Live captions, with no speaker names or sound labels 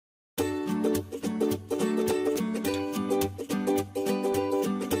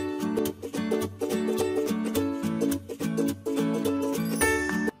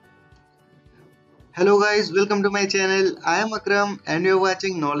Hello guys, welcome to my channel. I am Akram and you are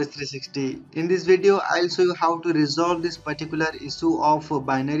watching Knowledge 360. In this video, I'll show you how to resolve this particular issue of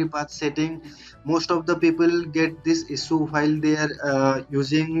binary path setting. Most of the people get this issue while they are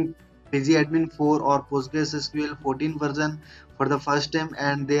using pgAdmin 4 or PostgreSQL 14 version for the first time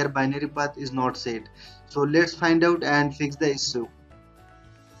and their binary path is not set. So let's find out and fix the issue.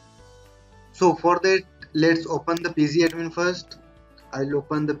 So for that, let's open the pgAdmin first. I'll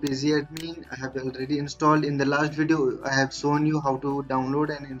open the pgAdmin. I have already installed. In the last video I have shown you how to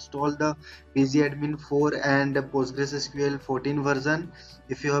download and install the pgAdmin 4 and PostgreSQL 14 version.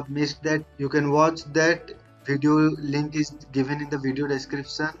 If you have missed that, you can watch that video. Link is given in the video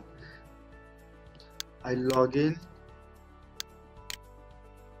description. I'll log in.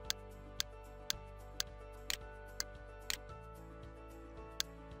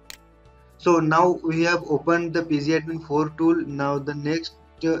 So now we have opened the pgAdmin 4 tool. Now the next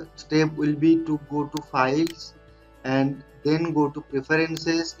step will be to go to files and then go to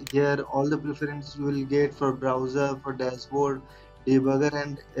preferences. Here all the preferences you will get for browser, for dashboard, debugger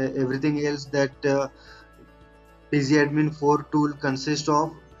and everything else that pgAdmin 4 tool consists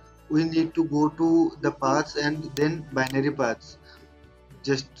of. We need to go to the paths and then binary paths.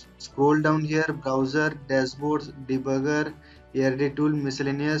 Just scroll down here, browser, dashboards, debugger, ARD tool,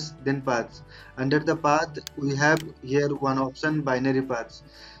 miscellaneous, then paths. Under the path we have here one option, binary paths.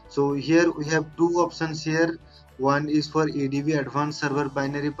 So here we have two options here. One is for ADB advanced server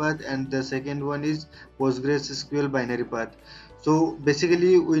binary path and the second one is PostgreSQL binary path. So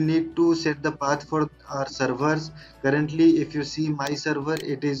basically we need to set the path for our servers. Currently if you see my server,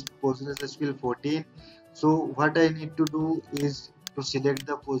 it is PostgreSQL 14. So what I need to do is to select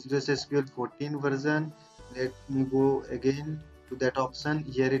the PostgreSQL 14 version. Let me go again to that option.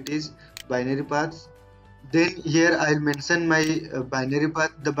 Here it is, binary paths. Then here I'll mention my binary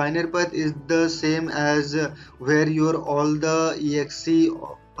path. The binary path is the same as where your all the exe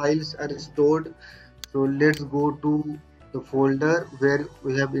files are stored. So let's go to the folder where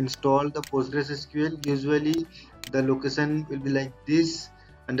we have installed the PostgreSQL. Usually the location will be like this,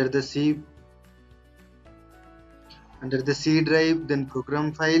 under the C drive, then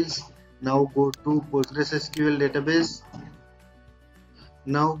program files. Now go to PostgreSQL database.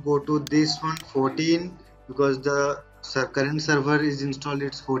 Now go to this one, 14, because the current server is installed,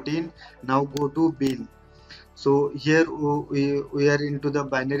 it's 14. Now go to bin. So here we are into the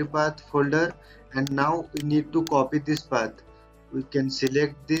binary path folder and now we need to copy this path. We can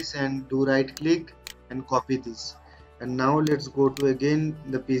select this and do right click and copy this. And now let's go to again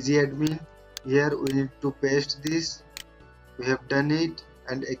the pgAdmin. Here we need to paste this. We have done it,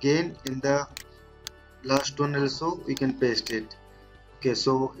 and again in the last one also we can paste it. Okay,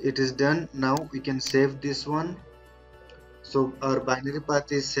 so it is done. Now we can save this one. So our binary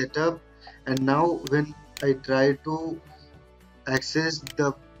path is set up, and now when I try to access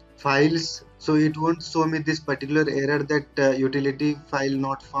the files, so it won't show me this particular error that utility file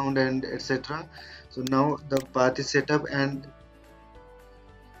not found and etc. So now the path is set up, and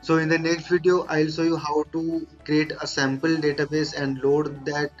so in the next video I'll show you how to create a sample database and load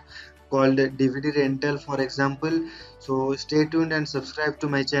that called DVD rental, for example. So stay tuned and subscribe to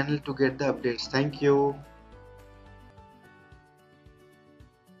my channel to get the updates. Thank you.